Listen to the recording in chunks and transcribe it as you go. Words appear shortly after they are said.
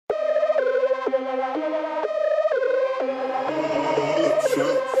Milli.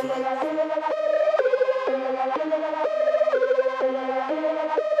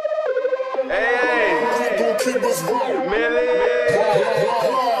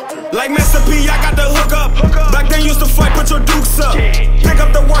 Like Master P, I got the hook up. Back then used to fight, put your dukes up. Pick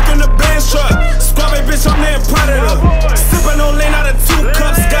up the work in the Benz truck. Squabby bitch, I'm the predator. Sippin' on lean out of 2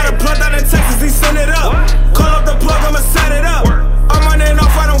 cups. Got a plug out in Texas, he send it up. Call up the plug, I'ma set it up. I'm running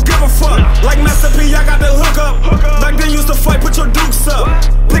off, I don't give a fuck. Like Master P, I got the hook up. Back then used to fight, put your dukes up.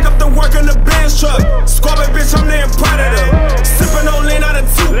 Pick up the work in the Benz truck. Squabby bitch, I'm the predator. Sippin' on lean out of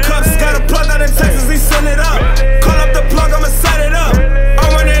 2 cups. Got a plug out in Texas, he send it up. Call up the plug, I'ma set it up.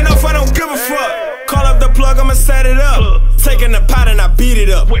 I'm running off, I don't give a fuck. Call up the plug, I'ma set it up. Taking the pot and I beat it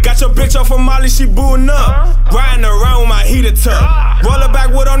up. Got your bitch off of Milli, she booting up. Riding around with my heater tuck. Roll it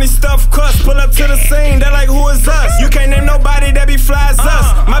backwood on these stuffed crusts. Pull up to the scene, they're like, who is us? You can't name nobody that be fly as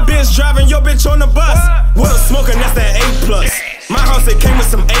us. My bitch driving, your bitch on the bus. With a smoking, that's that A+. My house, it came with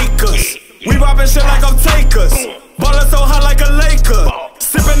some acres. We robbing shit like I'm takers. Ballin' so hot like a Laker.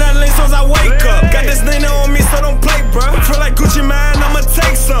 Sippin' that lean so's I wake up. Got this Nina on me, so don't play, bruh. Feel like Gucci, man, I'ma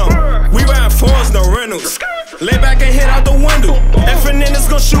take some. We riding fours, no rentals. Lay back and hit out the window. Effin' in is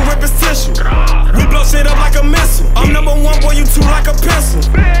gon' shoot, rip his tissue. We blow shit up like a missile. I'm number 1, boy, you 2 like a pencil.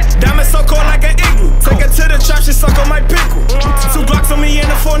 Diamond so cold like an igloo. Take her to the trap, she suck on my pickle. 2 Glocks on me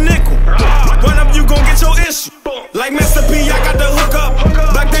and a 4 nickel. Run up, you gon' get your issue. Like Master P, I got the hook up.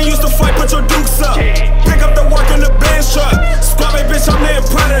 Back then used to fight, put your dukes up. Pick up the work in the Benz truck. Squabby bitch, I'm the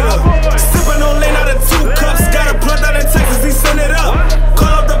predator. Sippin' on lean out of 2 cups. Got a plug out in Texas, he send it up. Call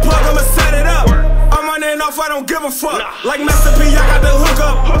up the plug, I'ma set it up. I'm running off, I don't give a fuck. Like Master P, I got the hook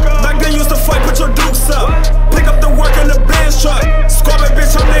up. Back then used to fight, put your dukes up. Pick up the work in the Benz truck. Squabby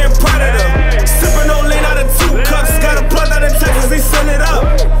bitch, I'm the predator. Sippin' on lean out of 2 cups. Got a plug out in Texas, he send it up.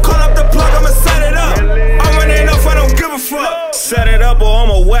 Call up the plug, I'ma set it up. I'm running off, I don't give a fuck. Set it up or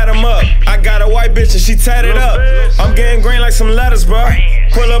I'ma wet him up. I got a white bitch and she tatted up. I'm getting green like some letters, bro.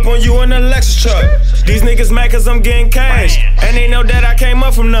 Pull up on you in a Lexus truck. These niggas mad cause I'm getting cash. And they know that I came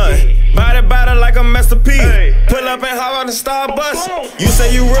up from nothing. Body like I'm Master P. Pull up and hop out the Starbucks. You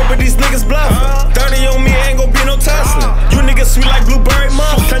say you real, but these niggas bluffin'. 30 on me ain't gon' be no Tesla. You niggas sweet like blueberry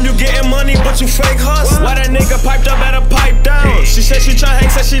muffin. Claim you getting money, but you fake hustle. Why that nigga piped up at a pipe down? She said she try hang,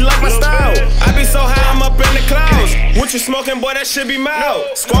 said she like my style. I be so high, I'm up in the clouds. What you smoking, boy, that shit be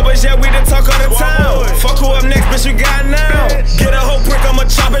mild. Squabbers, yeah, we the talk of the town. Fuck who up next, bitch, you got now. Get a whole brick, I'ma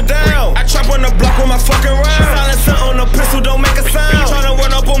chop it down. I trap on the block with my fucking round. Silencer on the pistol, don't make a sound. Tryna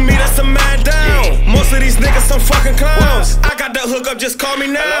run up on me, that's a man down. Most of these niggas some fucking clowns. I got the hook up, just call me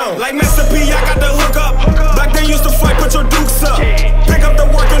now. Like Master P, I got the hook up. Back then used to fight, put your dukes up. Pick up the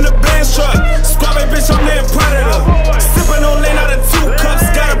work in the Benz truck. Squabby bitch, I'm the predator. Sippin' on lean out of 2 cups.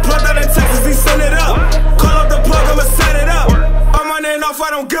 Got a plug out in Texas, he send it up. Call up the plug, I'ma set it up. I'm running off, I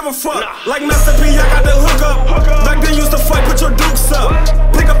don't give a fuck. Like Master P, I